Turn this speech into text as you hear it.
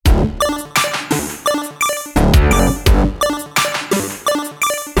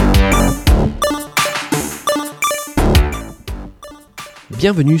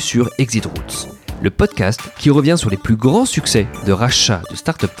bienvenue sur Exit Routes, le podcast qui revient sur les plus grands succès de rachat de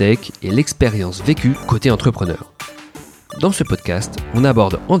start-up tech et l'expérience vécue côté entrepreneur. Dans ce podcast, on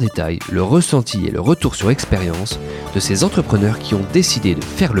aborde en détail le ressenti et le retour sur expérience de ces entrepreneurs qui ont décidé de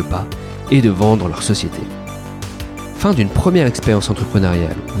faire le pas et de vendre leur société. Fin d'une première expérience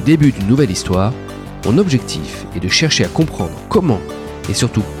entrepreneuriale ou début d'une nouvelle histoire, mon objectif est de chercher à comprendre comment et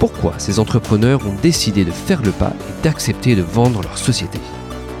surtout pourquoi ces entrepreneurs ont décidé de faire le pas et d'accepter de vendre leur société.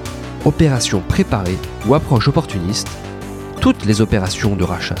 Opération préparée ou approche opportuniste, toutes les opérations de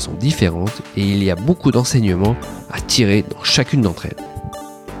rachat sont différentes et il y a beaucoup d'enseignements à tirer dans chacune d'entre elles.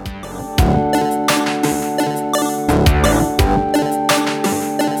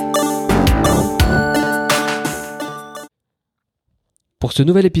 Pour ce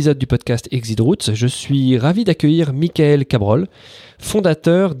nouvel épisode du podcast Exit Routes, je suis ravi d'accueillir Michael Cabrol,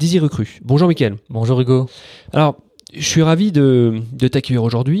 fondateur d'EasyRecruit. Bonjour Michael. Bonjour Hugo. Alors, je suis ravi de t'accueillir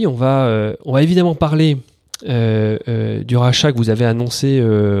aujourd'hui. On va évidemment parler du rachat que vous avez annoncé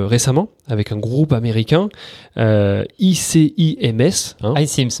récemment avec un groupe américain, ICIMS.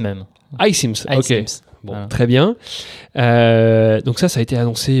 iCIMS même. iCIMS, ok. iCIMS. Bon, Voilà. très bien. Donc ça a été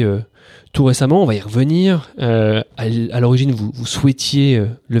annoncé tout récemment. On va y revenir. À l'origine, vous souhaitiez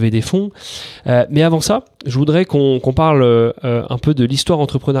lever des fonds. Mais avant ça, je voudrais qu'on parle un peu de l'histoire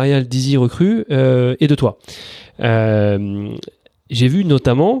entrepreneuriale d'EasyRecruit et de toi. J'ai vu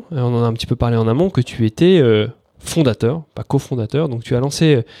notamment, on en a un petit peu parlé en amont, que tu étais fondateur, pas cofondateur. Donc tu as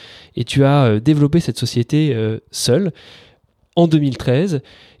lancé et tu as développé cette société seul en 2013.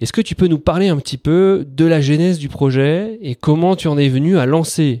 Est-ce que tu peux nous parler un petit peu de la genèse du projet et comment tu en es venu à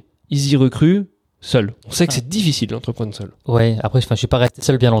lancer EasyRecruit seul? On sait que c'est difficile d'entreprendre seul. Ouais, après je suis pas resté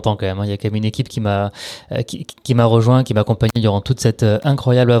seul bien longtemps quand même. Il y a quand même une équipe qui m'a rejoint, qui m'a accompagné durant toute cette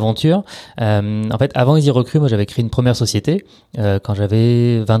incroyable aventure. En fait, avant EasyRecruit, moi j'avais créé une première société quand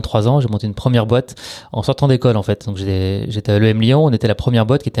j'avais 23 ans. J'ai monté une première boîte en sortant d'école en fait. Donc j'étais à l'EM Lyon. On était la première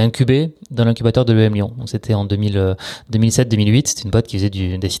boîte qui était incubée dans l'incubateur de l'EM Lyon. Donc c'était en 2007-2008. C'était une boîte qui faisait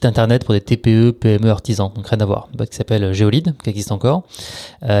des sites internet pour des TPE, PME, artisans. Donc rien à voir. Une boîte qui s'appelle Géolide, qui existe encore.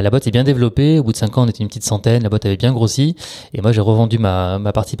 La boîte est bien développée. Au bout de 5 ans, on était une petite centaine. La boîte avait bien grossi. Et moi, j'ai revendu ma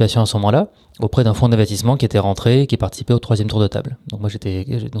participation à ce moment-là auprès d'un fonds d'investissement qui était rentré, qui participait au 3e tour de table. Donc moi,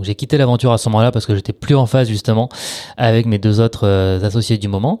 j'ai quitté l'aventure à ce moment-là parce que j'étais plus en phase justement avec mes 2 autres associés du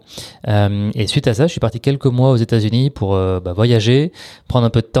moment. Et suite à ça, je suis parti quelques mois aux États-Unis pour voyager, prendre un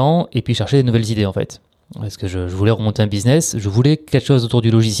peu de temps et puis chercher des nouvelles idées en fait. Parce que je voulais remonter un business, je voulais quelque chose autour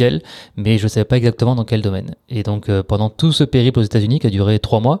du logiciel, mais je ne savais pas exactement dans quel domaine. Et donc pendant tout ce périple aux États-Unis qui a duré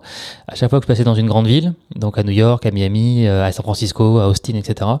 3 mois, à chaque fois que je passais dans une grande ville, donc à New York, à Miami, à San Francisco, à Austin,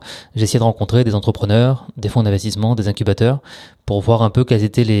 etc., j'essayais de rencontrer des entrepreneurs, des fonds d'investissement, des incubateurs, pour voir un peu quelles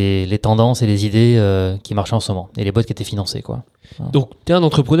étaient les tendances et les idées qui marchaient en ce moment, et les boîtes qui étaient financées, quoi. Voilà. Donc, tu es un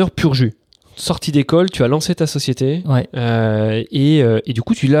entrepreneur pur jus. Sorti d'école, tu as lancé ta société. Ouais. Et du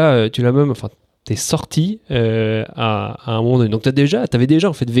coup, tu l'as même... Enfin, t'es sorti à un moment donné. Donc t'avais déjà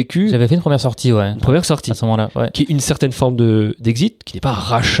en fait vécu J'avais fait une première sortie, ouais. une première sortie, À ce moment-là, ouais. qui est une certaine forme d'exit, qui n'est pas un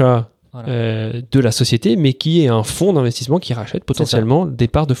rachat Voilà. de la société, mais qui est un fonds d'investissement qui rachète potentiellement des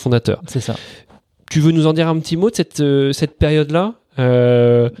parts de fondateurs. C'est ça. Tu veux nous en dire un petit mot de cette période-là?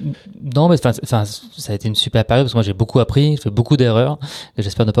 Non, mais ça a été une super période parce que moi j'ai beaucoup appris, j'ai fait beaucoup d'erreurs que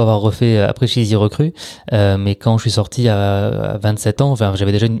j'espère ne pas avoir refait après chez EasyRecruit. Mais quand je suis sorti à 27 ans,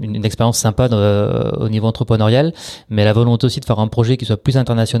 j'avais déjà une expérience sympa au niveau entrepreneurial, mais la volonté aussi de faire un projet qui soit plus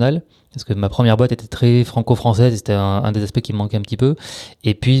international, parce que ma première boîte était très franco-française, c'était un des aspects qui me manquait un petit peu.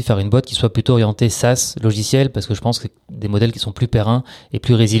 Et puis faire une boîte qui soit plutôt orientée SaaS, logiciel, parce que je pense que des modèles qui sont plus pérennes et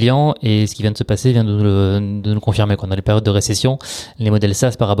plus résilients. Et ce qui vient de se passer vient de nous le confirmer. Dans les périodes de récession, les modèles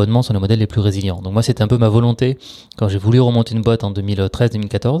SaaS par abonnement sont les modèles les plus résilients. Donc moi, c'était un peu ma volonté quand j'ai voulu remonter une boîte en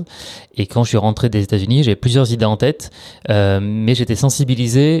 2013-2014. Et quand je suis rentré des États-Unis, j'avais plusieurs idées en tête, mais j'étais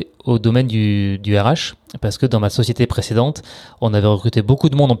sensibilisé au domaine du RH, parce que dans ma société précédente, on avait recruté beaucoup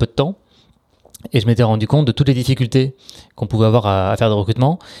de monde en peu de temps. Et je m'étais rendu compte de toutes les difficultés qu'on pouvait avoir à faire de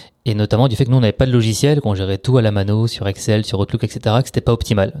recrutement, et notamment du fait que nous, on n'avait pas de logiciel, qu'on gérait tout à la mano, sur Excel, sur Outlook, etc., que c'était pas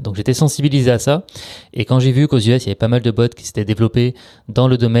optimal. Donc j'étais sensibilisé à ça, et quand j'ai vu qu'aux US, il y avait pas mal de bots qui s'étaient développés dans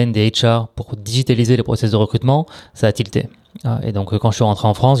le domaine des HR pour digitaliser les process de recrutement, ça a tilté. Et donc quand je suis rentré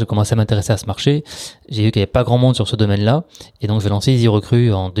en France, j'ai commencé à m'intéresser à ce marché. J'ai vu qu'il n'y avait pas grand monde sur ce domaine-là, et donc j'ai lancé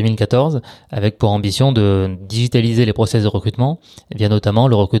EasyRecruit en 2014 avec pour ambition de digitaliser les process de recrutement via notamment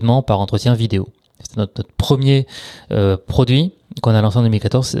le recrutement par entretien vidéo. C'était notre premier produit qu'on a lancé en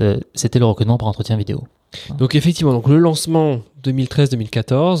 2014. C'était le recrutement par entretien vidéo. Donc effectivement, donc le lancement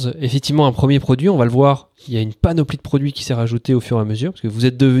 2013-2014, effectivement un premier produit, on va le voir, il y a une panoplie de produits qui s'est rajoutée au fur et à mesure, parce que vous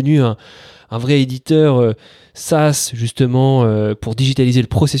êtes devenu un vrai éditeur SaaS justement pour digitaliser le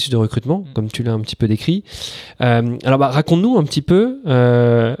processus de recrutement, comme tu l'as un petit peu décrit. Alors raconte-nous un petit peu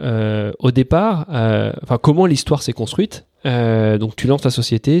au départ, comment l'histoire s'est construite. Donc tu lances ta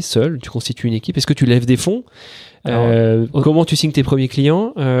société seul, tu constitues une équipe, est-ce que tu lèves des fonds? Comment tu signes tes premiers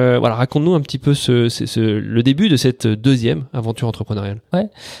clients? Raconte-nous un petit peu le début de cette deuxième aventure entrepreneuriale. Ouais.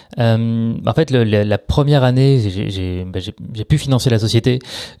 En fait, la première année, j'ai pu financer la société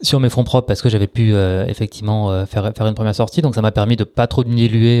sur mes fonds propres parce que j'avais pu effectivement faire une première sortie. Donc ça m'a permis de pas trop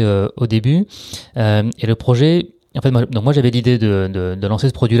diluer au début. Et le projet. En fait, moi j'avais l'idée de lancer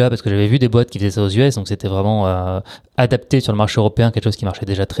ce produit-là parce que j'avais vu des boîtes qui faisaient ça aux US, donc c'était vraiment adapté sur le marché européen, quelque chose qui marchait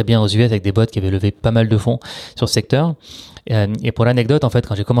déjà très bien aux US avec des boîtes qui avaient levé pas mal de fonds sur ce secteur. Et pour l'anecdote, en fait,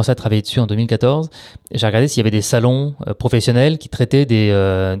 quand j'ai commencé à travailler dessus en 2014, j'ai regardé s'il y avait des salons professionnels qui traitaient des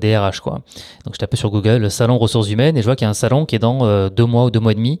RH, quoi. Donc je tapais sur Google le salon ressources humaines et je vois qu'il y a un salon qui est dans 2 mois ou 2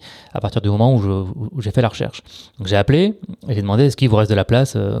 mois et demi à partir du moment où j'ai fait la recherche. Donc j'ai appelé et j'ai demandé est-ce qu'il vous reste de la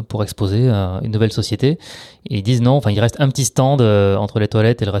place pour exposer une nouvelle société. Et ils disent non, il reste un petit stand entre les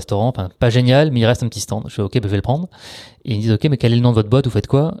toilettes et le restaurant, pas génial, mais il reste un petit stand. Je fais ok, je vais le prendre. Et ils me disent ok, mais quel est le nom de votre boîte, vous faites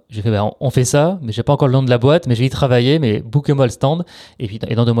quoi? J'ai fait on fait ça, mais j'ai pas encore le nom de la boîte, mais je vais y travailler, mais bookez-moi le stand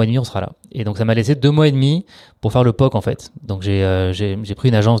et dans 2 mois et demi on sera là. Et donc ça m'a laissé 2 mois et demi pour faire le POC en fait. Donc j'ai pris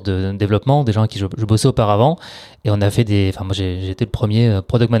une agence de développement, des gens avec qui je bossais auparavant, et on a fait moi j'ai été le premier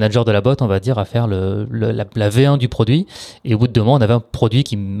product manager de la boîte, on va dire, à faire la V1 du produit. Et au bout de 2 mois on avait un produit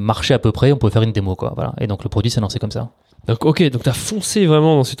qui marchait à peu près, on pouvait faire une démo, quoi. Voilà. Et donc le produit s'est lancé comme ça. Donc ok, donc tu as foncé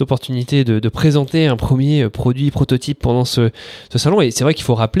vraiment dans cette opportunité de présenter un premier produit prototype pendant ce salon. Et c'est vrai qu'il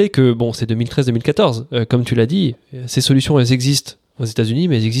faut rappeler que c'est 2013-2014. Comme tu l'as dit, ces solutions elles existent aux États-Unis,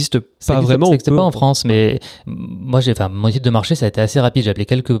 mais elles n'existent pas vraiment. Ça n'existe pas en France, mais moi mon étude de marché, ça a été assez rapide. J'ai appelé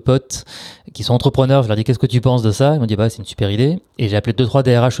quelques potes qui sont entrepreneurs, je leur ai dit qu'est-ce que tu penses de ça? Ils m'ont dit c'est une super idée. Et j'ai appelé 2-3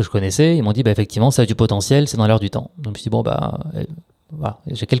 DRH que je connaissais, ils m'ont dit effectivement ça a du potentiel, c'est dans l'air du temps. Donc je me suis dit voilà,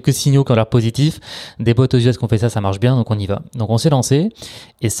 j'ai quelques signaux qui ont l'air positifs. Des boîtes aux US qui ont fait ça marche bien, donc on y va. Donc on s'est lancé.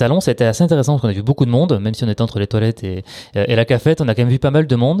 Et ce salon, c'était assez intéressant parce qu'on a vu beaucoup de monde, même si on était entre les toilettes et la cafette, on a quand même vu pas mal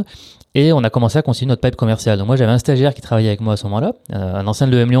de monde. Et on a commencé à constituer notre pipe commercial. Donc moi, j'avais un stagiaire qui travaillait avec moi à ce moment-là, un ancien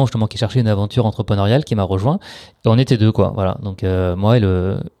de l'EM Lyon justement qui cherchait une aventure entrepreneuriale qui m'a rejoint. Et on était 2, quoi. Voilà. Donc moi et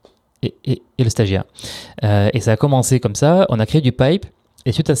le stagiaire. Et ça a commencé comme ça. On a créé du pipe.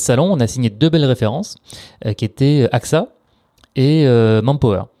 Et suite à ce salon, on a signé 2 belles références qui étaient AXA et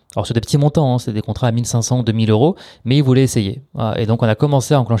Manpower. Alors sur des petits montants, c'est des contrats à 1500, 2000 euros, mais ils voulaient essayer. Voilà. Et donc on a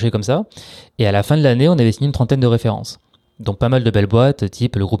commencé à enclencher comme ça. Et à la fin de l'année, on avait signé une 30aine de références. Donc pas mal de belles boîtes,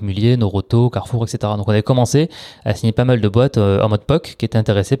 type le groupe Mullier, Noroto, Carrefour, etc. Donc on avait commencé à signer pas mal de boîtes en mode POC qui étaient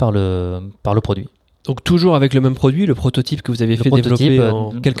intéressées par le produit. Donc toujours avec le même produit, le prototype que vous avez fait développer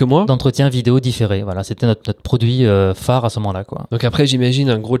en quelques mois. D'entretien vidéo différé. Voilà, c'était notre produit phare à ce moment-là, quoi. Donc après, j'imagine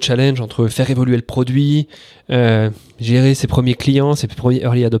un gros challenge entre faire évoluer le produit, gérer ses premiers clients, ses premiers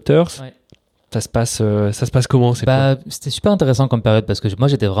early adopters. Ouais. Ça se passe comment? C'était super intéressant comme période parce que moi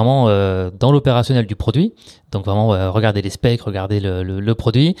j'étais vraiment dans l'opérationnel du produit, donc vraiment regarder les specs, regarder le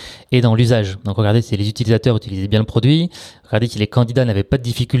produit, et dans l'usage. Donc regarder si les utilisateurs utilisaient bien le produit, regarder si les candidats n'avaient pas de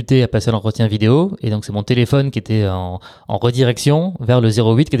difficulté à passer l'entretien vidéo, et donc c'est mon téléphone qui était en redirection vers le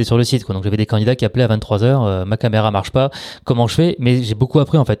 08 qui était sur le site, quoi. Donc j'avais des candidats qui appelaient à 23h, ma caméra marche pas, comment je fais? Mais j'ai beaucoup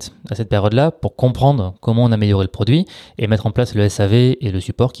appris en fait à cette période-là pour comprendre comment on améliorait le produit et mettre en place le SAV et le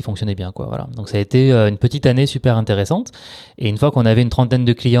support qui fonctionnait bien, quoi. Voilà. Donc ça a été une petite année super intéressante. Et une fois qu'on avait une 30aine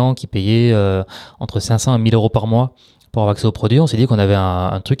de clients qui payaient entre 500 et 1000 euros par mois pour avoir accès au produit, on s'est dit qu'on avait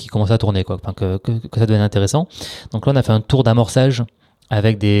un truc qui commençait à tourner, quoi. Enfin, que ça devenait intéressant. Donc là, on a fait un tour d'amorçage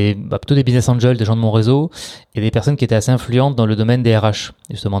avec plutôt des business angels, des gens de mon réseau, et des personnes qui étaient assez influentes dans le domaine des RH,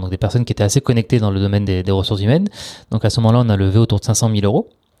 justement. Donc des personnes qui étaient assez connectées dans le domaine des ressources humaines. Donc à ce moment-là, on a levé autour de 500 000 euros.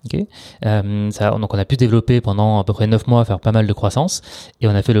 Okay. Donc on a pu développer pendant à peu près 9 mois, faire pas mal de croissance, et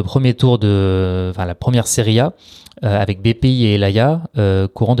on a fait le premier tour la première série A avec BPI et Elaya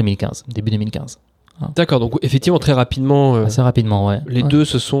courant 2015, début 2015. D'accord, donc effectivement très rapidement. Assez rapidement, ouais. Les deux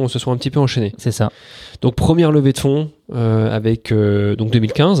se sont un petit peu enchaînés. C'est ça. Donc première levée de fonds avec donc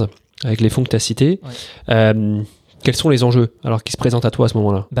 2015 avec les fonds que tu as cités. Ouais. Quels sont les enjeux alors qui se présentent à toi à ce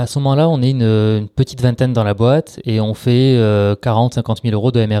moment-là? À ce moment-là, on est une petite vingtaine dans la boîte et on fait 40-50 000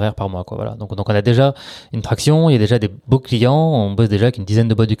 euros de MRR par mois, quoi. Voilà. Donc on a déjà une traction, il y a déjà des beaux clients, on bosse déjà avec une dizaine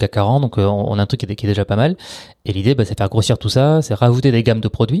de boîtes du CAC 40, donc on a un truc qui est déjà pas mal. Et l'idée, c'est faire grossir tout ça, c'est rajouter des gammes de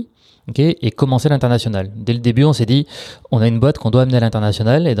produits. Okay, et commencer l'international. Dès le début, on s'est dit, on a une boîte qu'on doit amener à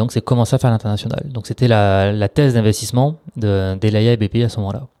l'international, et donc c'est commencer à faire l'international. Donc c'était la thèse d'investissement d'Elaya et BPI à ce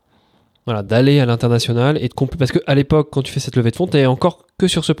moment-là. Voilà, d'aller à l'international et parce qu'à l'époque, quand tu fais cette levée de fonds, tu es encore que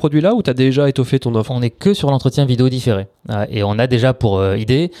sur ce produit-là ou tu as déjà étoffé ton offre? On n'est que sur l'entretien vidéo différé. Et on a déjà pour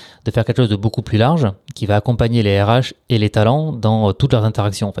idée de faire quelque chose de beaucoup plus large qui va accompagner les RH et les talents dans toutes leurs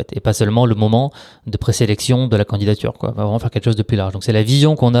interactions en fait. Et pas seulement le moment de présélection de la candidature, quoi. On va vraiment faire quelque chose de plus large. Donc c'est la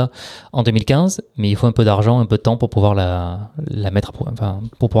vision qu'on a en 2015, mais il faut un peu d'argent, un peu de temps pour pouvoir la mettre,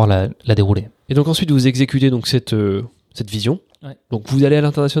 pour pouvoir la dérouler. Et donc ensuite, vous exécutez donc cette vision. Ouais. Donc vous allez à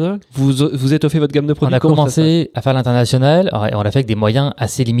l'international, vous étoffez votre gamme de produits. On a commencé à faire l'international, et on l'a fait avec des moyens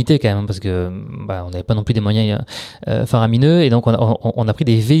assez limités quand même, parce que on n'avait pas non plus des moyens faramineux, et donc on a pris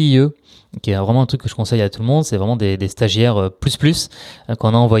des VIE, qui est vraiment un truc que je conseille à tout le monde. C'est vraiment des stagiaires plus qu'on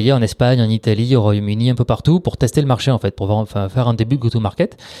a envoyés en Espagne, en Italie, au Royaume-Uni, un peu partout pour tester le marché en fait, pour faire un début de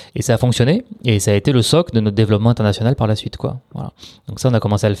go-to-market, et ça a fonctionné et ça a été le socle de notre développement international par la suite, quoi. Voilà. Donc ça, on a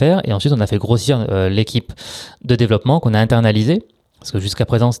commencé à le faire, et ensuite on a fait grossir l'équipe de développement qu'on a internalisée. Parce que jusqu'à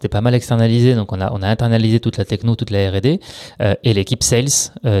présent, c'était pas mal externalisé, donc on a internalisé toute la techno, toute la R&D, et l'équipe sales,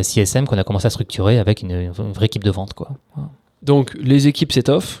 CSM, qu'on a commencé à structurer avec une vraie équipe de vente, quoi. Voilà. Donc les équipes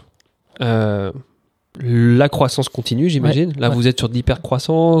s'étoffent, la croissance continue, j'imagine. Ouais, là, vous êtes sur de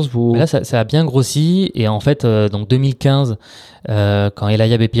l'hyper-croissance. Là, ça a bien grossi, et en fait, donc 2015, quand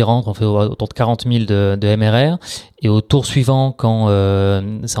Elaya BP rentre, on fait autour de 40 000 de MRR, et au tour suivant, quand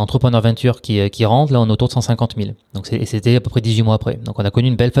c'est Entrepreneur Venture qui rentre, là on est autour de 150 000. Donc c'était à peu près 18 mois après. Donc on a connu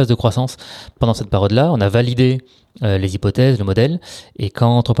une belle phase de croissance pendant cette période-là. On a validé les hypothèses, le modèle, et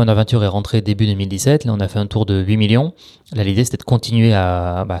quand Entrepreneur Venture est rentré début 2017, là on a fait un tour de 8 millions. Là l'idée c'était de continuer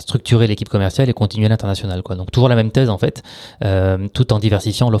à structurer l'équipe commerciale et continuer l'international, quoi. Donc toujours la même thèse en fait, tout en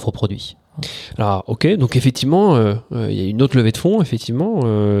diversifiant l'offre produit. Alors ok, donc effectivement, il y a une autre levée de fonds, effectivement,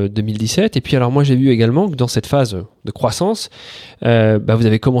 2017. Et puis alors moi j'ai vu également que dans cette phase de croissance, vous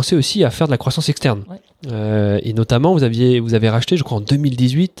avez commencé aussi à faire de la croissance externe. Ouais. Et notamment vous avez racheté, je crois en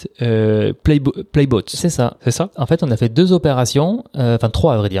 2018, Playbots. C'est ça. C'est ça. En fait, on a fait 2 opérations,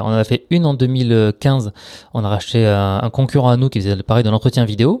 trois à vrai dire. On en a fait une en 2015. On a racheté un concurrent à nous qui faisait pareil de l'entretien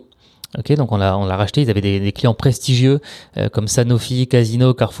vidéo. Ok, donc on l'a racheté. Ils avaient des clients prestigieux comme Sanofi,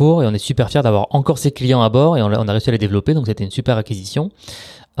 Casino, Carrefour, et on est super fiers d'avoir encore ces clients à bord, et on a réussi à les développer. Donc c'était une super acquisition.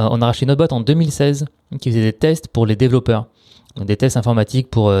 On a racheté une autre boîte en 2016 qui faisait des tests pour les développeurs, donc des tests informatiques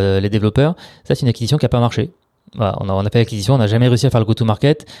pour les développeurs. Ça, c'est une acquisition qui a pas marché. Voilà, on a fait l'acquisition, on n'a jamais réussi à faire le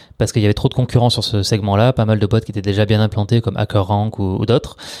go-to-market parce qu'il y avait trop de concurrence sur ce segment-là, pas mal de boîtes qui étaient déjà bien implantées comme HackerRank ou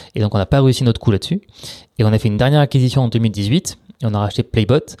d'autres, et donc on n'a pas réussi notre coup là-dessus. Et on a fait une dernière acquisition en 2018, et on a racheté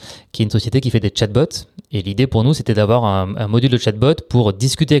Playbot, qui est une société qui fait des chatbots, et l'idée pour nous c'était d'avoir un module de chatbot pour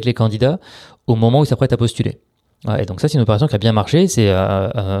discuter avec les candidats au moment où ils s'apprêtent à postuler. Ouais, et donc ça c'est une opération qui a bien marché, c'est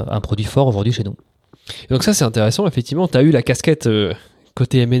un produit fort aujourd'hui chez nous. Et donc ça c'est intéressant, effectivement, tu as eu la casquette...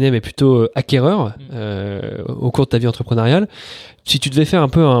 côté M&A mais plutôt acquéreur au cours de ta vie entrepreneuriale. Si tu devais faire un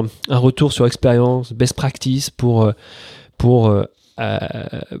peu un retour sur expérience, best practice pour soit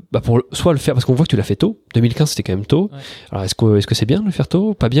le faire, parce qu'on voit que tu l'as fait tôt, 2015 c'était quand même tôt. Ouais. Alors est-ce que c'est bien de le faire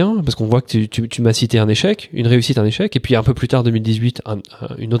tôt? Pas bien, parce qu'on voit que tu m'as cité un échec, une réussite, un échec, et puis un peu plus tard 2018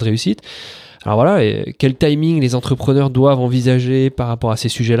 une autre réussite. Alors voilà, quel timing les entrepreneurs doivent envisager par rapport à ces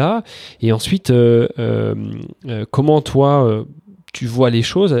sujets-là, et ensuite comment toi tu vois les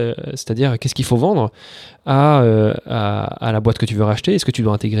choses, c'est-à-dire qu'est-ce qu'il faut vendre à la boîte que tu veux racheter, est-ce que tu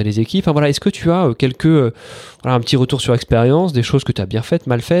dois intégrer les équipes, enfin, voilà, est-ce que tu as un petit retour sur expérience, des choses que tu as bien faites,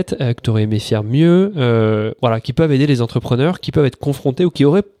 mal faites, que tu aurais aimé faire mieux, qui peuvent aider les entrepreneurs, qui peuvent être confrontés ou qui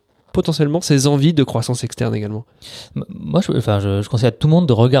auraient potentiellement ces envies de croissance externe également. Moi, je conseille à tout le monde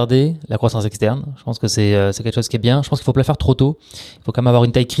de regarder la croissance externe. Je pense que c'est quelque chose qui est bien. Je pense qu'il faut pas le faire trop tôt. Il faut quand même avoir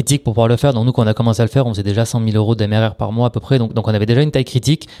une taille critique pour pouvoir le faire. Donc nous, quand on a commencé à le faire, on faisait déjà 100 000 euros d'MRR par mois à peu près. Donc on avait déjà une taille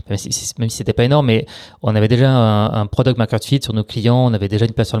critique, même si c'était pas énorme, mais on avait déjà un product market fit sur nos clients. On avait déjà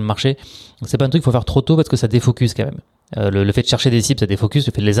une place sur le marché. Donc c'est pas un truc qu'il faut faire trop tôt parce que ça défocus quand même. Le fait de chercher des cibles, ça défocus.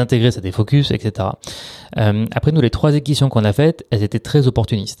 Le fait de les intégrer, ça défocus, etc. Après, nous, les 3 acquisitions qu'on a faites, elles étaient très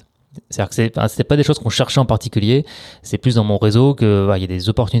opportunistes. C'est-à-dire que c'était pas des choses qu'on cherchait en particulier, c'est plus dans mon réseau que il y a des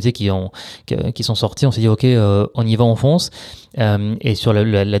opportunités qui sont sorties, on s'est dit ok, on y va, on fonce. Et sur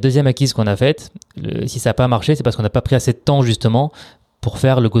la deuxième acquise qu'on a faite, si ça n'a pas marché, c'est parce qu'on n'a pas pris assez de temps justement pour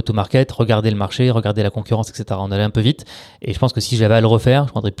faire le go-to-market, regarder le marché, regarder la concurrence, etc. On allait un peu vite. Et je pense que si j'avais à le refaire,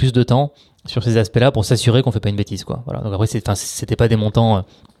 je prendrais plus de temps sur ces aspects-là pour s'assurer qu'on fait pas une bêtise, quoi. Voilà. Donc après, c'était pas des montants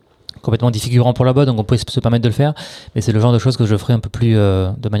complètement défigurants pour la boîte, donc on pouvait se permettre de le faire. Mais c'est le genre de choses que je ferais un peu plus,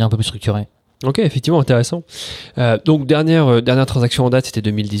 de manière un peu plus structurée. Ok, effectivement, intéressant. Donc, dernière transaction en date, c'était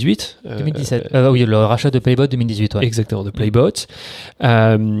 2018. 2017. Oui, le rachat de Playbot 2018, ouais. Exactement, de Playbot.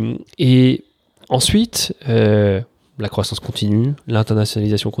 Et ensuite, la croissance continue,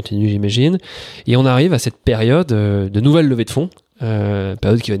 l'internationalisation continue, j'imagine. Et on arrive à cette période de nouvelle levée de fonds,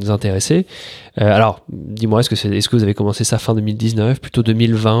 période qui va nous intéresser. Alors, dis-moi, est-ce que vous avez commencé ça fin 2019, plutôt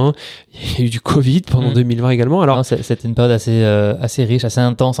 2020? Il y a eu du Covid pendant 2020 également. Alors, c'était une période assez riche, assez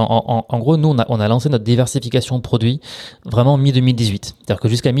intense. En gros, nous, on a lancé notre diversification de produits vraiment mi-2018. C'est-à-dire que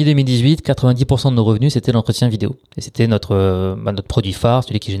jusqu'à mi-2018, 90% de nos revenus, c'était l'entretien vidéo. Et c'était notre produit phare,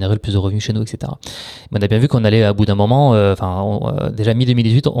 celui qui générait le plus de revenus chez nous, etc. Mais on a bien vu qu'on allait, à bout d'un moment, déjà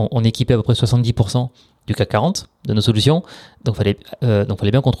mi-2018, on équipait à peu près 70% du CAC 40 de nos solutions. Donc, fallait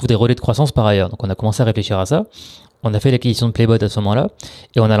bien qu'on trouve des relais de croissance par ailleurs. Donc, on a commencé à réfléchir à ça. On a fait l'acquisition de Playbot à ce moment-là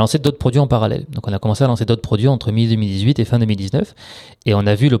et on a lancé d'autres produits en parallèle. Donc, on a commencé à lancer d'autres produits entre mi-2018 et fin 2019 et on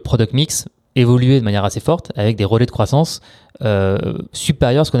a vu le product mix évoluer de manière assez forte avec des relais de croissance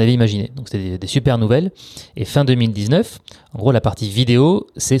supérieurs à ce qu'on avait imaginé. Donc, c'était des super nouvelles. Et fin 2019, en gros, la partie vidéo,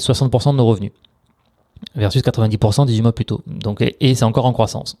 c'est 60% de nos revenus versus 90% 18 mois plus tôt. Donc, et c'est encore en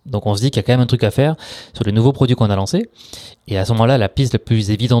croissance. Donc on se dit qu'il y a quand même un truc à faire sur les nouveaux produits qu'on a lancés. Et à ce moment-là, la piste la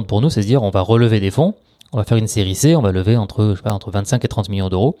plus évidente pour nous, c'est de se dire on va relever des fonds, on va faire une série C, on va lever entre 25 et 30 millions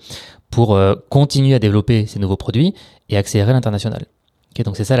d'euros pour continuer à développer ces nouveaux produits et accélérer l'international. Okay,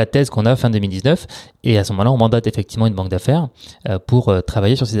 donc c'est ça la thèse qu'on a fin 2019. Et à ce moment-là, on mandate effectivement une banque d'affaires pour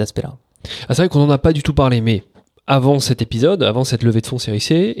travailler sur ces aspects-là. Ah, c'est vrai qu'on n'en a pas du tout parlé, mais avant cet épisode, avant cette levée de fonds série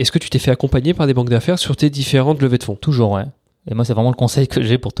C, est-ce que tu t'es fait accompagner par des banques d'affaires sur tes différentes levées de fonds? Toujours, ouais. Et moi, c'est vraiment le conseil que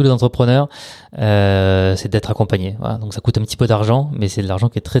j'ai pour tous les entrepreneurs, c'est d'être accompagné. Voilà. Donc, ça coûte un petit peu d'argent, mais c'est de l'argent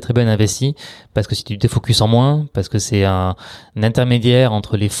qui est très très bien investi parce que si tu te défocuses en moins, parce que c'est un intermédiaire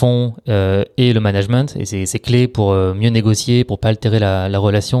entre les fonds et le management, et c'est clé pour mieux négocier, pour pas altérer la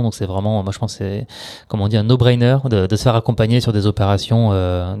relation. Donc, c'est vraiment, moi, je pense, que c'est, comme on dit, un no-brainer de se faire accompagner sur des opérations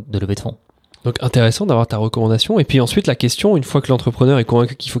de levée de fonds. Donc intéressant d'avoir ta recommandation. Et puis ensuite, la question, une fois que l'entrepreneur est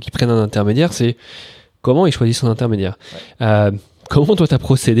convaincu qu'il faut qu'il prenne un intermédiaire, c'est comment il choisit son intermédiaire. Comment toi tu as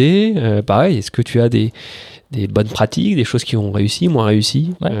procédé? Pareil, est-ce que tu as des bonnes pratiques, des choses qui ont réussi, moins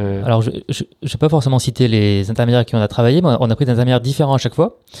réussi? Alors, je vais pas forcément citer les intermédiaires qui on a travaillé, mais on a pris des intermédiaires différents à chaque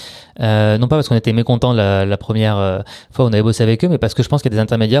fois. Non pas parce qu'on était mécontents la première fois où on avait bossé avec eux, mais parce que je pense qu'il y a des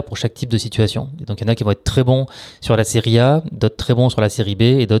intermédiaires pour chaque type de situation. Et donc, il y en a qui vont être très bons sur la série A, d'autres très bons sur la série B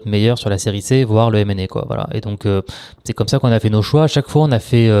et d'autres meilleurs sur la série C, voire le M&A, quoi. Voilà. Et donc, c'est comme ça qu'on a fait nos choix. À chaque fois, on a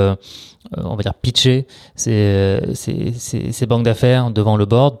fait, on va dire, pitcher ces banques d'affaires devant le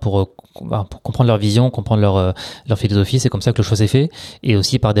board pour comprendre leur vision, comprendre leur philosophie. C'est comme ça que le choix s'est fait. Et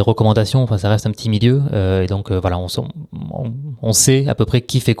aussi par des recommandations. Enfin, ça reste un petit milieu. Et donc, voilà, on sait à peu près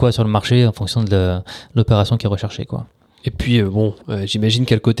qui fait quoi sur le marché en fonction de l'opération qui est recherchée, quoi. Et puis, j'imagine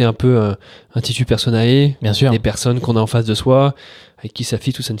qu'il y a le côté un peu un tissu personae. Bien sûr. Des personnes qu'on a en face de soi, avec qui ça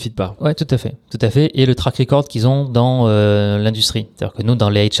fit ou ça ne fit pas. Ouais, tout à fait. Et le track record qu'ils ont dans l'industrie. C'est-à-dire que nous, dans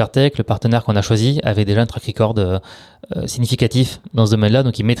les HR Tech, le partenaire qu'on a choisi avait déjà un track record significatif dans ce domaine-là.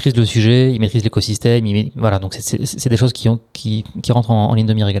 Donc, ils maîtrisent le sujet, ils maîtrisent l'écosystème. Voilà, donc c'est des choses qui rentrent en ligne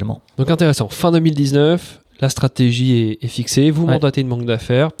de mire également. Donc, intéressant. Fin 2019, la stratégie est fixée. Vous mandatez une banque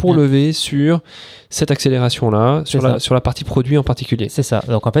d'affaires pour lever sur cette accélération-là, sur la partie produit en particulier. C'est ça.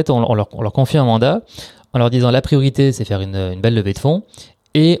 Donc, en fait, on leur confie un mandat en leur disant la priorité, c'est faire une belle levée de fonds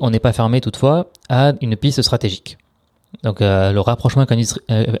et on n'est pas fermé toutefois à une piste stratégique. Donc, le rapprochement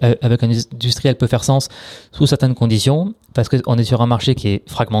avec un industriel peut faire sens sous certaines conditions parce qu'on est sur un marché qui est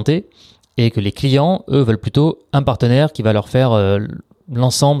fragmenté et que les clients, eux, veulent plutôt un partenaire qui va leur faire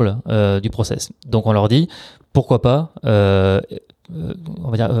l'ensemble du process. Donc, on leur dit pourquoi pas on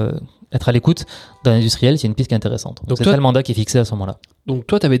va dire être à l'écoute d'un industriel, c'est une piste qui est intéressante. Donc c'est ça le mandat qui est fixé à ce moment-là. Donc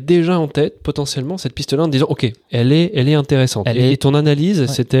toi, tu avais déjà en tête potentiellement cette piste-là en disant ok, elle est intéressante. Et ton analyse,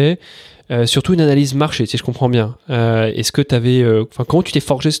 c'était surtout une analyse marché, si je comprends bien. Est-ce que tu avais, comment tu t'es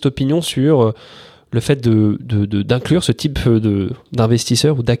forgé cette opinion sur le fait d'inclure ce type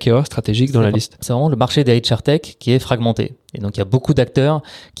d'investisseurs ou d'acquéreurs stratégiques dans la liste? C'est vraiment le marché des HR Tech qui est fragmenté. Et donc, il y a beaucoup d'acteurs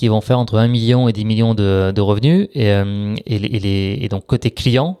qui vont faire entre 1 million et 10 millions de revenus. Et donc, côté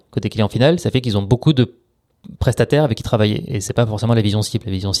client final, ça fait qu'ils ont beaucoup de prestataires avec qui travailler. Et c'est pas forcément la vision cible.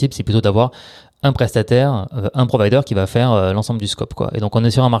 La vision cible, c'est plutôt d'avoir un prestataire, un provider qui va faire l'ensemble du scope, quoi. Et donc, on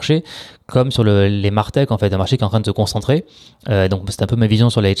est sur un marché comme sur les Martech, en fait, un marché qui est en train de se concentrer. Donc, c'est un peu ma vision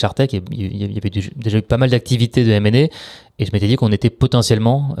sur la HR Tech. Il y avait déjà eu pas mal d'activités de M&A et je m'étais dit qu'on était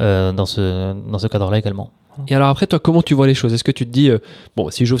potentiellement dans ce cadre-là également. Et alors après, toi, comment tu vois les choses? Est-ce que tu te dis, bon,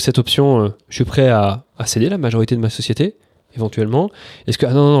 si j'ouvre cette option, je suis prêt à céder la majorité de ma société, éventuellement? Est-ce que,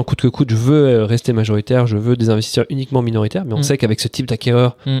 non, coûte que coûte, je veux rester majoritaire, je veux des investisseurs uniquement minoritaires, mais on sait qu'avec ce type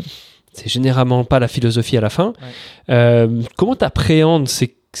d'acquéreur, c'est généralement pas la philosophie à la fin. Ouais. Comment tu appréhendes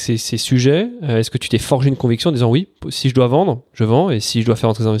ces sujets? Est-ce que tu t'es forgé une conviction en disant oui, si je dois vendre, je vends, et si je dois faire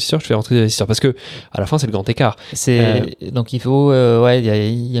rentrer des investisseurs, je fais rentrer des investisseurs? Parce que à la fin, c'est le grand écart. Donc il faut,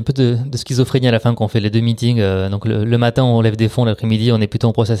 il y a un peu de schizophrénie à la fin quand on fait les 2 meetings. Donc le matin, on lève des fonds, l'après-midi, on est plutôt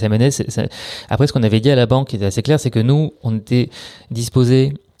en process M&A. Après, ce qu'on avait dit à la banque, qui était assez clair, c'est que nous, on était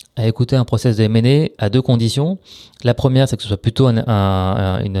disposés à écouter un process de M&A à 2 conditions. La première, c'est que ce soit plutôt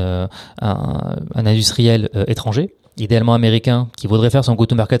un industriel étranger, idéalement américain, qui voudrait faire son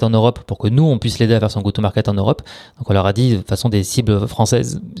go-to-market en Europe pour que nous, on puisse l'aider à faire son go-to-market en Europe. Donc on leur a dit, de toute façon, des cibles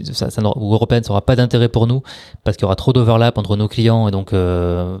françaises ou européennes, ça n'aura pas d'intérêt pour nous parce qu'il y aura trop d'overlap entre nos clients et donc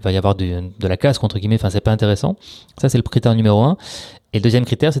va y avoir de la casse, entre guillemets, enfin c'est pas intéressant. Ça, c'est le critère numéro 1. Et le deuxième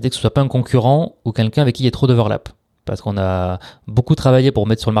critère, c'était que ce soit pas un concurrent ou quelqu'un avec qui il y ait trop d'overlap. Parce qu'on a beaucoup travaillé pour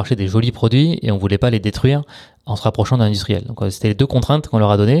mettre sur le marché des jolis produits et on voulait pas les détruire en se rapprochant d'un industriel. Donc c'était les 2 contraintes qu'on leur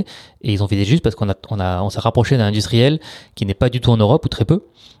a données et ils ont fait juste parce qu'on s'est rapproché d'un industriel qui n'est pas du tout en Europe ou très peu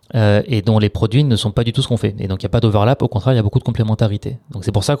et dont les produits ne sont pas du tout ce qu'on fait. Et donc il n'y a pas d'overlap, au contraire il y a beaucoup de complémentarité. Donc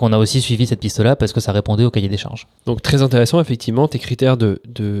c'est pour ça qu'on a aussi suivi cette piste-là parce que ça répondait au cahier des charges. Donc très intéressant effectivement tes critères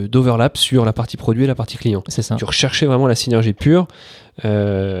d'overlap sur la partie produit et la partie client. C'est ça. Tu recherchais vraiment la synergie pure.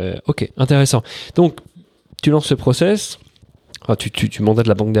 Ok, intéressant. Donc tu lances ce process, enfin, tu mandates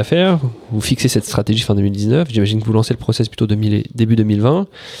la banque d'affaires, vous fixez cette stratégie fin 2019, j'imagine que vous lancez le process plutôt début 2020.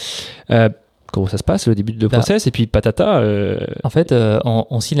 Comment ça se passe, le début de process? Et puis patata. En fait,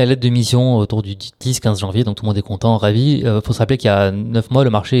 on signe la lettre de mission autour du 10-15 janvier, donc tout le monde est content, ravi. Faut se rappeler qu'il y a 9 mois, le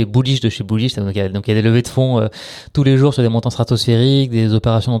marché est bullish de chez bullish, donc il y a des levées de fonds tous les jours sur des montants stratosphériques, des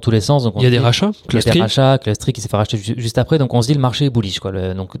opérations dans tous les sens. Donc il y a des rachats, Clustry qui s'est fait racheter juste après, donc on se dit le marché est bullish, quoi.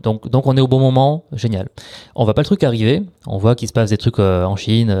 Donc on est au bon moment, génial. On voit pas le truc arriver, on voit qu'il se passe des trucs en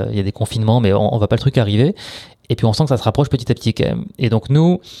Chine, il y a des confinements, mais on voit pas le truc arriver. Et puis on sent que ça se rapproche petit à petit quand même. Et donc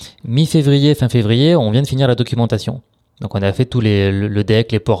nous, mi-février, fin février, on vient de finir la documentation. Donc on a fait tous le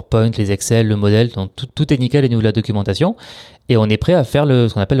deck, les PowerPoint, les Excel, le modèle, donc tout est nickel au niveau de la documentation. Et on est prêt à faire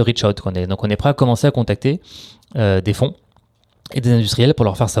ce qu'on appelle le reach out. Donc on est prêt à commencer à contacter des fonds et des industriels pour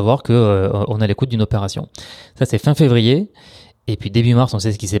leur faire savoir qu'on a l'écoute d'une opération. Ça c'est fin février. Et puis début mars, on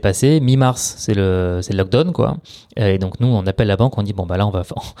sait ce qui s'est passé. Mi-mars, c'est le lockdown, quoi. Et donc nous, on appelle la banque, on dit bon bah là,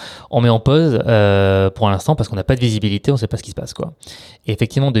 on met en pause pour l'instant parce qu'on n'a pas de visibilité, on sait pas ce qui se passe, quoi. Et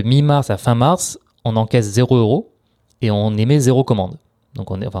effectivement, de mi-mars à fin mars, on encaisse 0 € et on émet 0 commande. Donc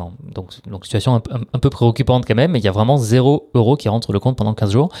donc situation un peu préoccupante quand même, mais il y a vraiment 0 € qui rentre sur le compte pendant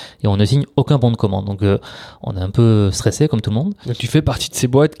 15 jours et on ne signe aucun bon de commande. Donc on est un peu stressé comme tout le monde. Donc tu fais partie de ces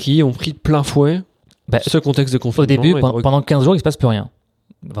boîtes qui ont pris de plein fouet ce contexte de confinement. Au début, pendant 15 jours, il se passe plus rien.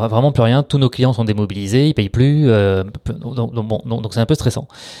 Vraiment plus rien. Tous nos clients sont démobilisés, ils payent plus. Donc c'est un peu stressant.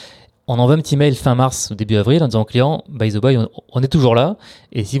 On envoie un petit mail fin mars, début avril, en disant aux clients, by the way, on est toujours là.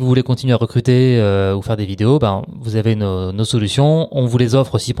 Et si vous voulez continuer à recruter ou faire des vidéos, vous avez nos solutions. On vous les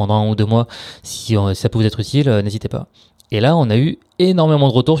offre aussi pendant 1 ou 2 mois. Si ça peut vous être utile, n'hésitez pas. Et là, on a eu énormément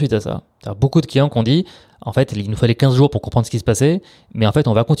de retours suite à ça. C'est-à-dire beaucoup de clients qui ont dit, en fait, il nous fallait 15 jours pour comprendre ce qui se passait, mais en fait,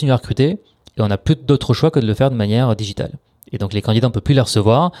 on va continuer à recruter. Et on n'a plus d'autre choix que de le faire de manière digitale. Et donc les candidats, on peut plus les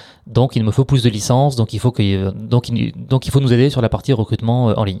recevoir, donc il me faut plus de licences, donc il faut nous aider sur la partie recrutement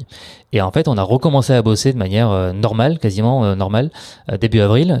en ligne. Et en fait, on a recommencé à bosser de manière normale, quasiment normale, début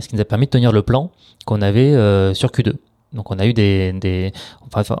avril, ce qui nous a permis de tenir le plan qu'on avait sur Q2. Donc on a eu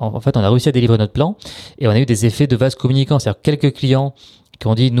en fait, on a réussi à délivrer notre plan et on a eu des effets de vase communicants, c'est-à-dire quelques clients qui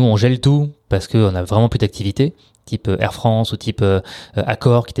ont dit nous on gèle tout parce qu'on a vraiment plus d'activité, type Air France ou type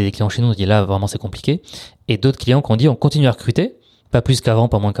Accor qui étaient des clients chez nous, on dit là vraiment c'est compliqué. Et d'autres clients qui ont dit on continue à recruter, pas plus qu'avant,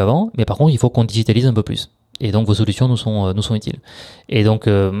 pas moins qu'avant, mais par contre il faut qu'on digitalise un peu plus. Et donc vos solutions nous sont utiles. Et donc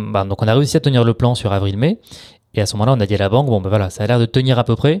on a réussi à tenir le plan sur avril-mai. Et à ce moment-là on a dit à la banque voilà, ça a l'air de tenir à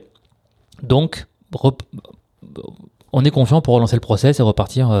peu près. Donc on est confiant pour relancer le process et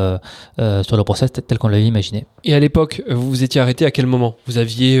repartir sur le process tel qu'on l'avait imaginé. Et à l'époque, vous vous étiez arrêté à quel moment? Vous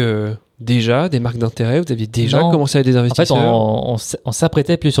aviez déjà des marques d'intérêt? Vous aviez déjà commencé avec des investisseurs? En fait, on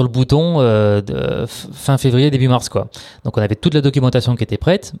s'apprêtait à appuyer sur le bouton fin février, début mars, quoi. Donc, on avait toute la documentation qui était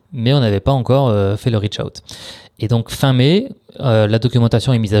prête, mais on n'avait pas encore fait le reach out. Et donc, fin mai, la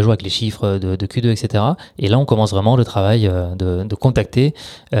documentation est mise à jour avec les chiffres de Q2, etc. Et là, on commence vraiment le travail de contacter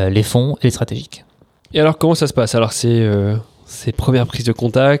les fonds et les stratégiques. Et alors, comment ça se passe? Alors, ces premières prises de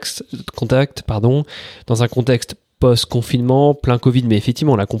contact, dans un contexte post-confinement, plein Covid, mais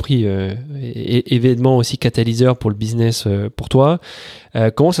effectivement, on l'a compris, événement aussi catalyseur pour le business pour toi.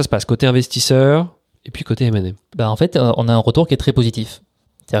 Comment ça se passe côté investisseur et puis côté M&A? En fait, on a un retour qui est très positif.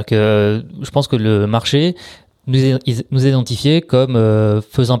 C'est-à-dire que je pense que le marché nous identifiait comme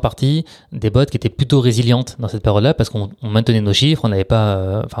faisant partie des boîtes qui étaient plutôt résilientes dans cette période-là parce qu'on maintenait nos chiffres, on n'avait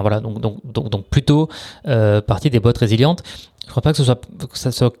pas, donc plutôt partie des boîtes résilientes. Je ne crois pas que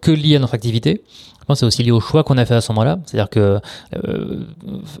ça soit que lié à notre activité. Je pense que c'est aussi lié au choix qu'on a fait à ce moment-là. C'est-à-dire que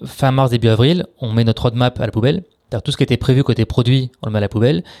fin mars, début avril, on met notre roadmap à la poubelle. C'est-à-dire tout ce qui était prévu côté produit, on le met à la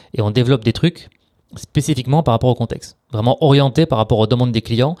poubelle et on développe des trucs spécifiquement par rapport au contexte, vraiment orienté par rapport aux demandes des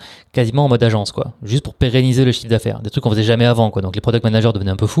clients, quasiment en mode agence, quoi, juste pour pérenniser le chiffre d'affaires, des trucs qu'on faisait jamais avant, quoi. Donc les product managers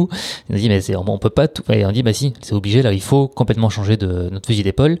devenaient un peu fous. Ils nous dit mais on peut pas tout. Et on dit si, c'est obligé là, il faut complètement changer de notre fusil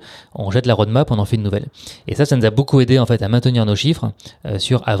d'épaule. On jette la roadmap, on en fait une nouvelle. Et ça nous a beaucoup aidé en fait à maintenir nos chiffres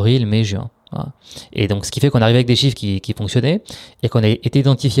sur avril, mai, juin. Voilà. Et donc ce qui fait qu'on arrivait avec des chiffres qui fonctionnaient et qu'on a été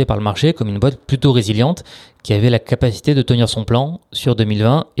identifié par le marché comme une boîte plutôt résiliente qui avait la capacité de tenir son plan sur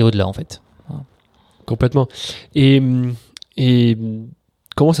 2020 et au-delà en fait. Complètement. Et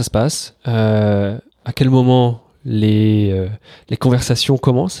comment ça se passe? À quel moment les conversations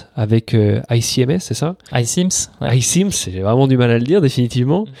commencent avec ICMS, c'est ça? iCIMS, ouais. iCIMS, j'ai vraiment du mal à le dire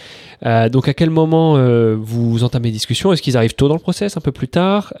définitivement. Donc à quel moment vous entamez les discussions? Est-ce qu'ils arrivent tôt dans le process, un peu plus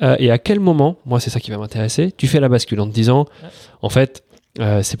tard? Et à quel moment, moi c'est ça qui va m'intéresser, tu fais la bascule en te disant, en fait,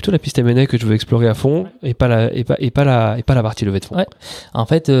 c'est plutôt la piste M&A que je veux explorer à fond et pas la partie levée de fonds. Ouais. En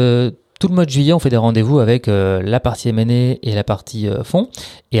fait, tout le mois de juillet, on fait des rendez-vous avec la partie M&A et la partie fonds.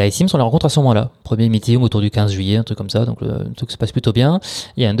 Et à iCIMS, on les rencontre à ce moment-là. Premier meeting autour du 15 juillet, un truc comme ça. Donc, le truc se passe plutôt bien.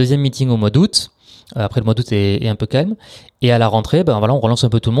 Il y a un deuxième meeting au mois d'août. Après, le mois d'août est un peu calme. Et à la rentrée, on relance un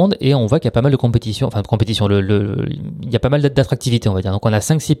peu tout le monde et on voit qu'il y a pas mal de compétition. Enfin, de compétition. Il y a pas mal d'attractivité, on va dire. Donc, on a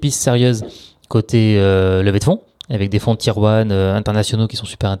 5-6 pistes sérieuses côté levée de fonds, avec des fonds tier 1 internationaux qui sont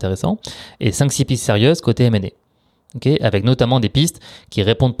super intéressants. Et 5-6 pistes sérieuses côté M&A. Okay, avec notamment des pistes qui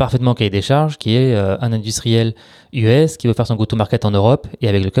répondent parfaitement au cahier des charges, qui est un industriel US qui veut faire son go-to-market en Europe et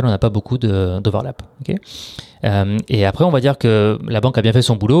avec lequel on n'a pas beaucoup d'overlap. Okay. Et après, on va dire que la banque a bien fait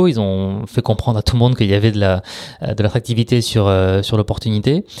son boulot. Ils ont fait comprendre à tout le monde qu'il y avait de l'attractivité sur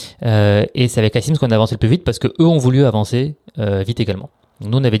l'opportunité. Et c'est avec iCIMS qu'on a avancé le plus vite parce que eux ont voulu avancer vite également. Donc,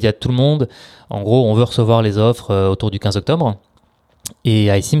 nous, on avait dit à tout le monde, en gros, on veut recevoir les offres autour du 15 octobre. Et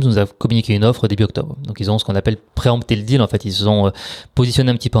iCIMS nous a communiqué une offre début octobre. Donc ils ont ce qu'on appelle préempté le deal. En fait, ils se sont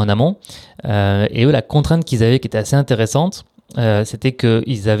positionnés un petit peu en amont. Et eux, la contrainte qu'ils avaient, qui était assez intéressante, c'était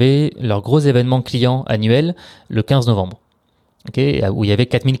qu'ils avaient leur gros événement client annuel le 15 novembre. Okay, où il y avait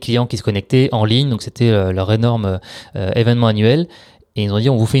 4000 clients qui se connectaient en ligne. Donc c'était leur énorme événement annuel. Et ils ont dit,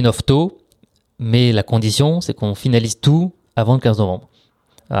 on vous fait une offre tôt, mais la condition, c'est qu'on finalise tout avant le 15 novembre.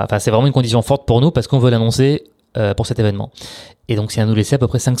 Enfin, c'est vraiment une condition forte pour nous parce qu'on veut l'annoncer pour cet événement. Et donc, ça nous laissait à peu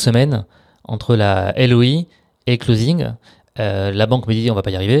près 5 semaines entre la LOI et le closing. La banque me dit, on va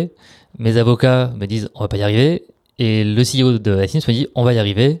pas y arriver. Mes avocats me disent, on va pas y arriver. Et le CEO de iCIMS me dit, on va y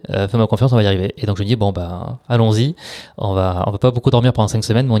arriver. Fais-moi confiance, on va y arriver. Et donc, je me dis, allons-y. On va pas beaucoup dormir pendant 5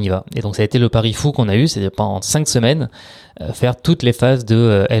 semaines, mais on y va. Et donc, ça a été le pari fou qu'on a eu. C'est pendant 5 semaines, faire toutes les phases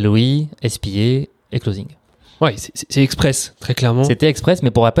de LOI, SPA et closing. Ouais, c'est express, très clairement. C'était express,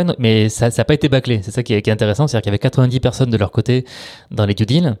 mais ça n'a pas été bâclé. C'est ça qui est intéressant, c'est-à-dire qu'il y avait 90 personnes de leur côté dans les due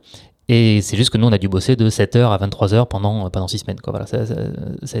deals, et c'est juste que nous, on a dû bosser de 7h à 23h pendant 6 semaines, quoi. Voilà, ça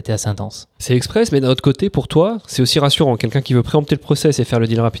a été assez intense. C'est express, mais d'un autre côté, pour toi, c'est aussi rassurant. Quelqu'un qui veut préempter le process et faire le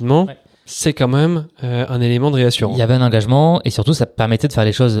deal rapidement, ouais. C'est quand même un élément de réassurance. Il y avait un engagement et surtout ça permettait de faire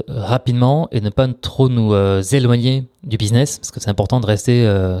les choses rapidement et de ne pas trop nous éloigner du business parce que c'est important de rester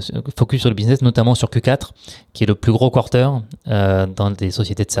focus sur le business, notamment sur Q4 qui est le plus gros quarter dans des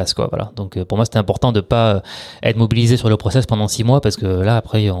sociétés de SaaS, quoi. Voilà. Donc pour moi c'était important de ne pas être mobilisé sur le process pendant 6 mois parce que là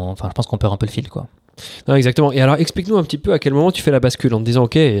après je pense qu'on perd un peu le fil, quoi. Non, exactement. Et alors, explique-nous un petit peu à quel moment tu fais la bascule en te disant,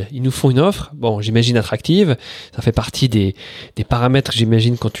 OK, ils nous font une offre, bon, j'imagine attractive, ça fait partie des paramètres,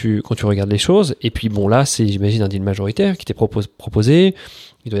 j'imagine, quand tu regardes les choses. Et puis, bon, là, c'est, j'imagine, un deal majoritaire qui t'est proposé.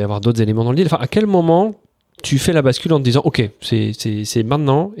 Il doit y avoir d'autres éléments dans le deal. Enfin, à quel moment tu fais la bascule en te disant, OK, c'est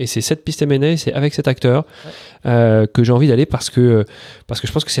maintenant, et c'est cette piste M&A, c'est avec cet acteur que j'ai envie d'aller parce que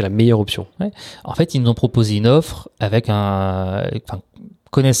je pense que c'est la meilleure option. Ouais. En fait, ils nous ont proposé une offre avec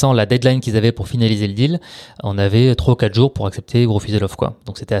connaissant la deadline qu'ils avaient pour finaliser le deal, on avait 3 ou 4 jours pour accepter ou refuser l'offre, quoi.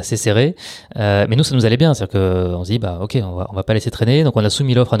 Donc c'était assez serré. Mais nous, ça nous allait bien. C'est-à-dire qu'on se dit, ok, on va pas laisser traîner. Donc on a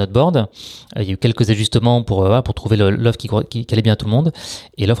soumis l'offre à notre board. Il y a eu quelques ajustements pour trouver l'offre qui allait bien à tout le monde.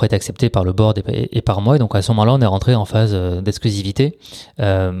 Et l'offre a été acceptée par le board et par moi. Et donc à ce moment-là, on est rentré en phase d'exclusivité.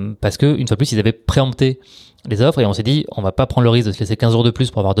 Parce que, une fois de plus, ils avaient préempté les offres et on s'est dit, on va pas prendre le risque de se laisser 15 jours de plus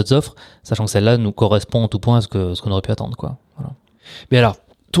pour avoir d'autres offres, sachant que celle-là nous correspond en tout point à ce qu'on aurait pu attendre, quoi. Voilà. Mais alors,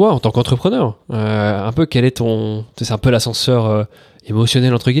 toi, en tant qu'entrepreneur, un peu quel est ton... C'est un peu l'ascenseur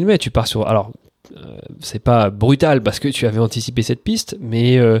émotionnel, entre guillemets. Tu pars sur... Alors, c'est pas brutal parce que tu avais anticipé cette piste,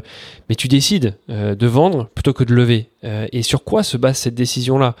 mais tu décides de vendre plutôt que de lever. Et sur quoi se base cette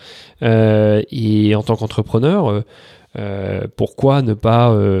décision-là ? Et en tant qu'entrepreneur, pourquoi ne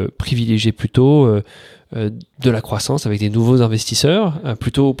pas privilégier plutôt de la croissance avec des nouveaux investisseurs,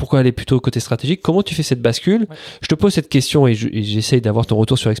 pourquoi aller plutôt côté stratégique ? Comment tu fais cette bascule ? Je te pose cette question et j'essaye d'avoir ton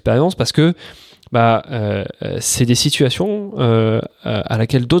retour sur l'expérience parce que c'est des situations à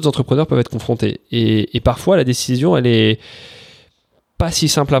laquelle d'autres entrepreneurs peuvent être confrontés et parfois la décision elle est pas si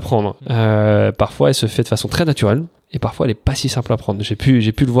simple à prendre. Parfois elle se fait de façon très naturelle et parfois elle est pas si simple à prendre. J'ai pu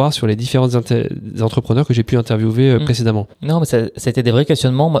le voir sur les différents entrepreneurs que j'ai pu interviewer précédemment. Non, mais ça a été des vrais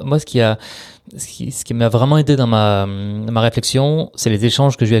questionnements. Moi, ce qui m'a vraiment aidé dans ma réflexion, c'est les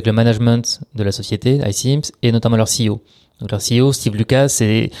échanges que j'ai eu avec le management de la société, iCIMS, et notamment leur CEO. Donc leur CEO, Steve Lucas,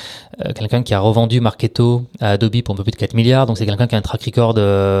 c'est quelqu'un qui a revendu Marketo à Adobe pour un peu plus de 4 milliards. Donc c'est quelqu'un qui a un track record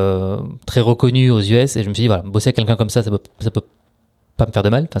très reconnu aux US. Et je me suis dit, voilà, bosser avec quelqu'un comme ça peut pas me faire de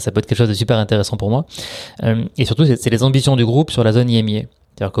mal. Enfin, ça peut être quelque chose de super intéressant pour moi. Et surtout, c'est les ambitions du groupe sur la zone IMIA.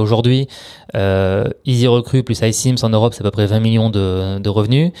 C'est-à-dire qu'aujourd'hui, EasyRecruit plus iCIMS en Europe, c'est à peu près 20 millions de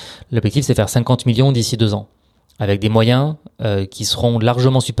revenus. L'objectif, c'est faire 50 millions d'ici 2 ans. Avec des moyens qui seront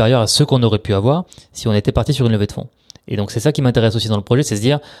largement supérieurs à ceux qu'on aurait pu avoir si on était parti sur une levée de fonds. Et donc c'est ça qui m'intéresse aussi dans le projet, c'est se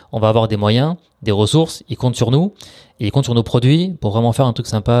dire on va avoir des moyens, des ressources, ils comptent sur nous et ils comptent sur nos produits pour vraiment faire un truc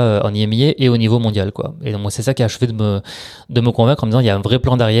sympa en IMIA et au niveau mondial, quoi. Et donc moi c'est ça qui a achevé de me convaincre en me disant il y a un vrai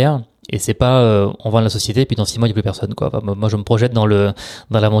plan derrière et c'est pas on vend la société et puis dans 6 mois il n'y a plus personne, quoi. Enfin, moi je me projette dans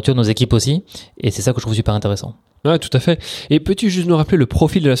l'aventure de nos équipes aussi et c'est ça que je trouve super intéressant. Ouais, tout à fait. Et peux-tu juste nous rappeler le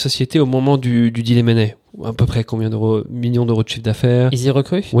profil de la société au moment du deal M&A ? À peu près combien millions d'euros de chiffre d'affaires ?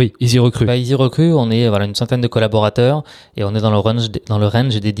 EasyRecruit ? Oui, EasyRecruit. EasyRecruit, on est une centaine de collaborateurs et on est dans le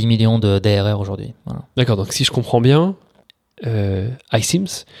range des 10 millions d'ARR aujourd'hui. Voilà. D'accord, donc si je comprends bien,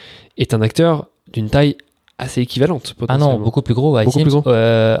 iCIMS est un acteur d'une taille assez équivalente. Ah non, beaucoup plus gros. Beaucoup plus gros.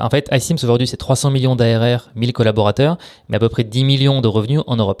 En fait, iCIMS aujourd'hui c'est 300 millions d'ARR, 1000 collaborateurs, mais à peu près 10 millions de revenus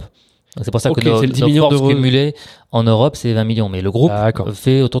en Europe. Donc c'est pour ça que nos forces cumulées en Europe, c'est 20 millions. Mais le groupe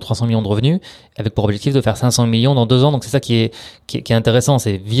fait autour de 300 millions de revenus, avec pour objectif de faire 500 millions dans 2 ans. Donc c'est ça qui est intéressant,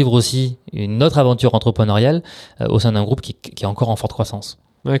 c'est vivre aussi une autre aventure entrepreneuriale au sein d'un groupe qui est encore en forte croissance.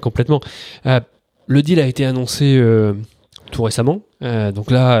 Ouais, complètement. Le deal a été annoncé tout récemment.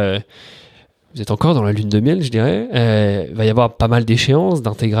 Donc là, vous êtes encore dans la lune de miel, je dirais. Il va y avoir pas mal d'échéances,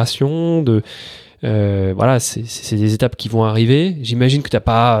 d'intégration, voilà, c'est des étapes qui vont arriver. J'imagine que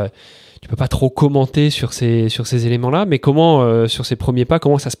tu peux pas trop commenter sur ces éléments-là, mais comment, sur ces premiers pas,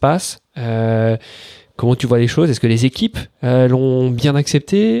 comment ça se passe ? Comment tu vois les choses ? Est-ce que les équipes l'ont bien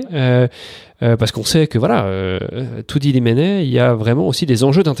accepté ? Parce qu'on sait que voilà, tout dit les M&A, il y a vraiment aussi des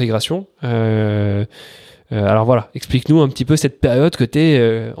enjeux d'intégration. Alors voilà, explique-nous un petit peu cette période que tu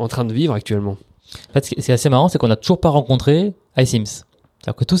es en train de vivre actuellement. En fait, ce qui est assez marrant, c'est qu'on n'a toujours pas rencontré iCIMS.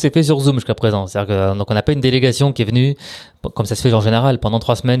 C'est-à-dire que tout s'est fait sur Zoom jusqu'à présent. C'est-à-dire que donc on n'a pas une délégation qui est venue, comme ça se fait en général, pendant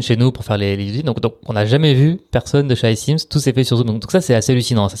 3 semaines chez nous pour faire les visites. Donc on n'a jamais vu personne de chez iCIMS. Tout s'est fait sur Zoom. Donc ça c'est assez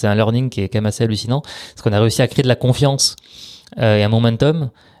hallucinant. Ça c'est un learning qui est quand même assez hallucinant parce qu'on a réussi à créer de la confiance et un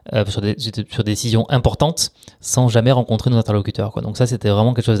momentum sur des décisions importantes sans jamais rencontrer nos interlocuteurs, quoi. Donc ça c'était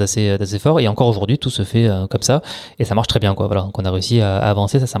vraiment quelque chose d'assez fort et encore aujourd'hui tout se fait comme ça et ça marche très bien, quoi. Voilà, donc on a réussi à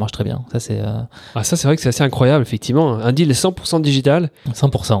avancer, ça marche très bien. Ça c'est vrai que c'est assez incroyable, effectivement, un deal 100% digital.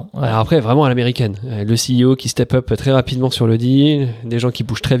 100%. Ouais. Alors après vraiment à l'américaine, le CEO qui step up très rapidement sur le deal, des gens qui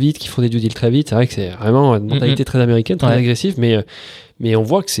bougent très vite, qui font des due deals très vite. C'est vrai que c'est vraiment une mentalité très américaine, très agressive, mais on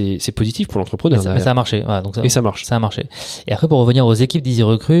voit que c'est positif pour l'entrepreneur. Mais ça a marché. Voilà, donc ça marche. Ça a marché. Et après, pour revenir aux équipes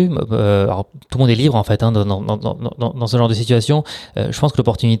d'EasyRecruit, alors tout le monde est libre en fait dans ce genre de situation. Je pense que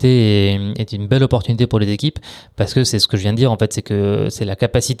l'opportunité est une belle opportunité pour les équipes parce que c'est ce que je viens de dire en fait, c'est que c'est la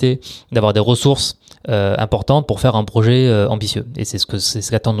capacité d'avoir des ressources importantes pour faire un projet ambitieux. Et c'est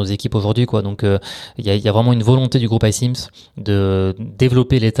ce qu'attendent nos équipes aujourd'hui, quoi. Donc il y a vraiment une volonté du groupe iCIMS de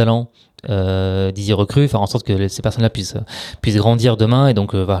développer les talents d'EasyRecruit, faire en sorte que ces personnes-là puissent grandir demain et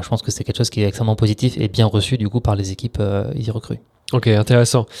donc voilà, je pense que c'est quelque chose qui est extrêmement positif et bien reçu du coup par les équipes EasyRecruit. Ok,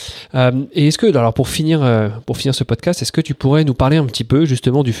 intéressant. Et est-ce que, alors pour finir ce podcast, est-ce que tu pourrais nous parler un petit peu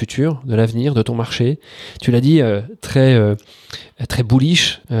justement du futur, de l'avenir, de ton marché? Tu l'as dit, très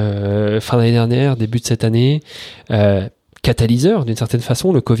bullish, fin d'année dernière, début de cette année, catalyseur d'une certaine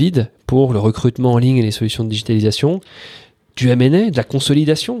façon, le Covid, pour le recrutement en ligne et les solutions de digitalisation. Du M&A, de la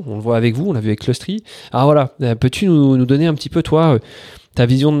consolidation, on le voit avec vous, on l'a vu avec Clustry. Alors voilà, peux-tu nous donner un petit peu, toi, ta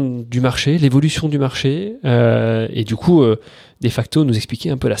vision du marché, l'évolution du marché, et du coup, de facto, nous expliquer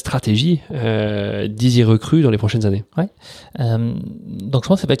un peu la stratégie d'Easy Recruit dans les prochaines années. Ouais. Donc je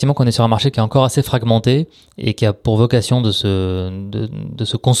pense effectivement qu'on est sur un marché qui est encore assez fragmenté et qui a pour vocation de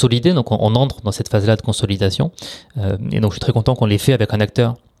se consolider. Donc on entre dans cette phase-là de consolidation. Et donc je suis très content qu'on l'ait fait avec un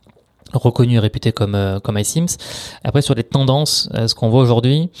acteur reconnu et réputé comme iCIMS. Après, sur les tendances, ce qu'on voit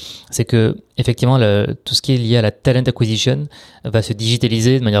aujourd'hui, c'est que effectivement tout ce qui est lié à la talent acquisition va se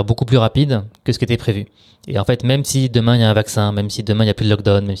digitaliser de manière beaucoup plus rapide que ce qui était prévu. Et en fait, même si demain il y a un vaccin, même si demain il n'y a plus de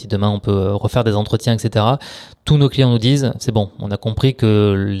lockdown, même si demain on peut refaire des entretiens, etc., tous nos clients nous disent, c'est bon, on a compris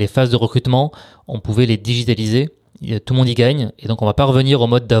que les phases de recrutement, on pouvait les digitaliser. Tout le monde y gagne, et donc on va pas revenir au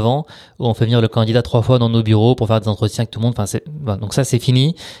mode d'avant où on fait venir le candidat 3 fois dans nos bureaux pour faire des entretiens avec tout le monde. Enfin, donc ça c'est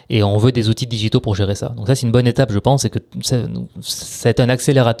fini, et on veut des outils digitaux pour gérer ça. Donc ça c'est une bonne étape, je pense, et que ça est un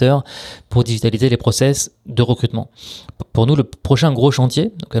accélérateur pour digitaliser les process de recrutement. Pour nous, le prochain gros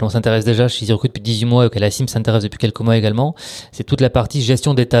chantier auquel on s'intéresse déjà chez Easy Recruit depuis 18 mois et auquel iCIMS s'intéresse depuis quelques mois également, c'est toute la partie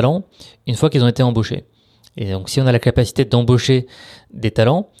gestion des talents une fois qu'ils ont été embauchés. Et donc, si on a la capacité d'embaucher des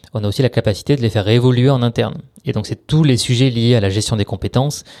talents, on a aussi la capacité de les faire évoluer en interne. Et donc, c'est tous les sujets liés à la gestion des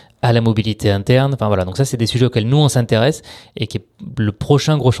compétences, à la mobilité interne. Enfin, voilà. Donc, ça, c'est des sujets auxquels nous, on s'intéresse et qui est le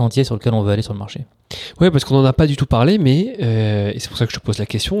prochain gros chantier sur lequel on veut aller sur le marché. Oui, parce qu'on n'en a pas du tout parlé, mais et c'est pour ça que je te pose la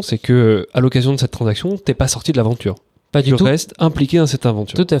question, c'est que à l'occasion de cette transaction, t'es pas sorti de l'aventure. Pas du tout. Tu restes impliqué dans cette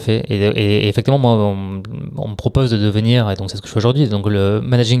aventure. Tout à fait. Et effectivement, moi, on me propose de devenir, et donc c'est ce que je fais aujourd'hui, donc le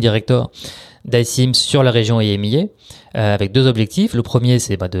managing director d'iCIMS sur la région EMEA, avec deux objectifs. Le premier,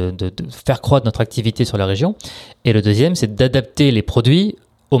 c'est de faire croître notre activité sur la région. Et le deuxième, c'est d'adapter les produits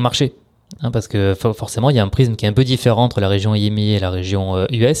au marché. Parce que forcément, il y a un prisme qui est un peu différent entre la région EMEA et la région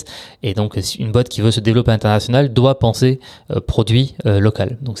US. Et donc, une boîte qui veut se développer à l'international doit penser produit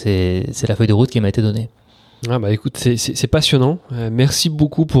local. Donc, c'est la feuille de route qui m'a été donnée. Ah bah écoute, c'est passionnant. Merci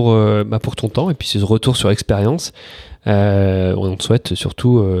beaucoup pour ton temps et puis ce retour sur expérience. On te souhaite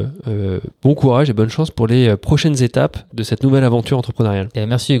surtout bon courage et bonne chance pour les prochaines étapes de cette nouvelle aventure entrepreneuriale. Et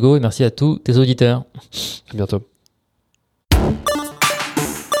merci Hugo et merci à tous tes auditeurs. À bientôt.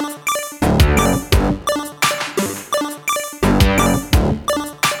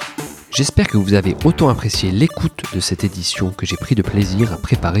 J'espère que vous avez autant apprécié l'écoute de cette édition que j'ai pris de plaisir à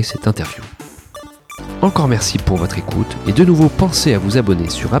préparer cette interview. Encore merci pour votre écoute et de nouveau pensez à vous abonner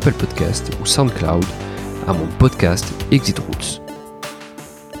sur Apple Podcast ou SoundCloud à mon podcast Exit Routes.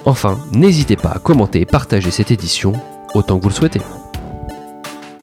 Enfin, n'hésitez pas à commenter et partager cette édition autant que vous le souhaitez.